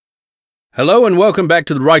Hello and welcome back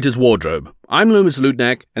to the Writer's Wardrobe. I'm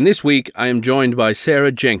Leumas, and this week I am joined by Sarah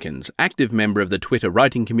Jenkins, active member of the Twitter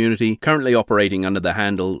writing community, currently operating under the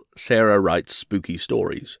handle Sarah Writes Spooky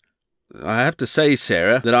Stories. I have to say,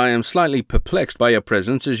 Sarah, that I am slightly perplexed by your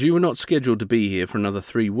presence as you were not scheduled to be here for another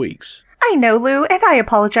 3 weeks. I know, Lou, and I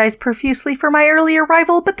apologize profusely for my early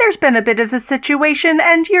arrival, but there's been a bit of a situation,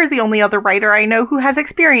 and you're the only other writer I know who has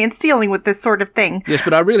experience dealing with this sort of thing. Yes,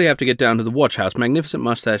 but I really have to get down to the watch house. Magnificent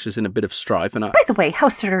Moustache is in a bit of strife, and By the way, how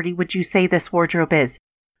sturdy would you say this wardrobe is?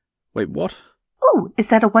 Wait, what? Oh, is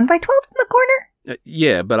that a 1x12 in the corner?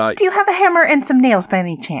 Yeah, but Do you have a hammer and some nails by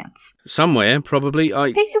any chance? Somewhere, probably.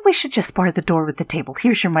 Maybe we should just bar the door with the table.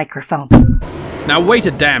 Here's your microphone. Now wait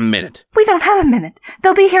a damn minute. We don't have a minute.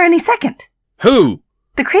 They'll be here any second. Who?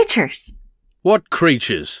 The creatures. What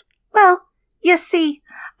creatures? Well, you see,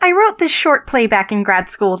 I wrote this short play back in grad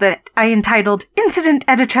school that I entitled Incident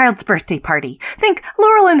at a Child's Birthday Party. Think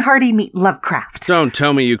Laurel and Hardy meet Lovecraft. Don't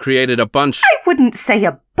tell me you created a bunch. I wouldn't say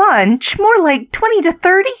a bunch, more like 20 to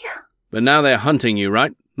 30. But now they're hunting you,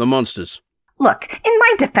 right? The monsters. Look, in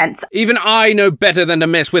my defense, Even I know better than to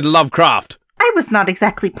mess with Lovecraft. I was not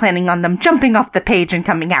exactly planning on them jumping off the page and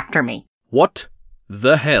coming after me. What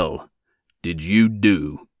the hell did you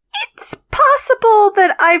do? It's possible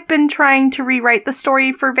that I've been trying to rewrite the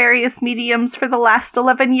story for various mediums for the last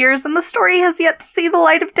 11 years, and the story has yet to see the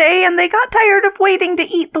light of day, and they got tired of waiting to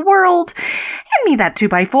eat the world. Hand me that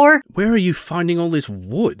 2x4. Where are you finding all this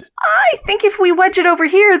wood? I think if we wedge it over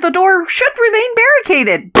here, the door should remain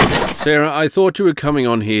barricaded. Sarah, I thought you were coming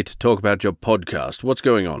on here to talk about your podcast. What's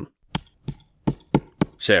going on?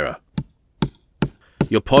 Sarah.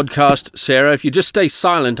 Your podcast, Sarah, if you just stay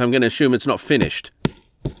silent, I'm going to assume it's not finished.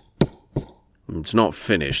 It's not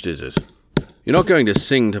finished, is it? You're not going to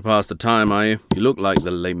sing to pass the time, are you? You look like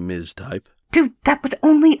the Les Mis type. Dude, that would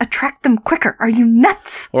only attract them quicker. Are you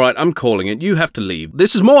nuts? All right, I'm calling it. You have to leave.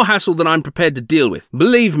 This is more hassle than I'm prepared to deal with.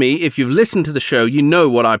 Believe me, if you've listened to the show, you know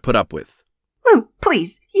what I put up with. Lou,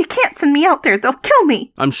 please, you can't send me out there. They'll kill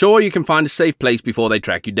me. I'm sure you can find a safe place before they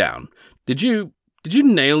track you down. Did you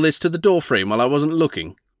nail this to the doorframe while I wasn't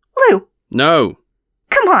looking? Lou. No.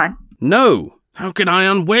 Come on. No. How can I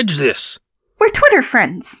unwedge this? We're Twitter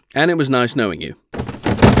friends. And it was nice knowing you.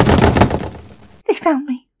 They found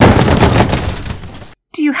me.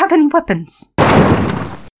 Do you have any weapons?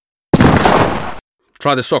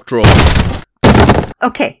 Try the sock drawer.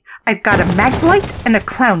 Okay, I've got a maglite and a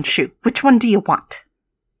clown shoe. Which one do you want?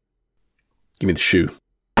 Give me the shoe.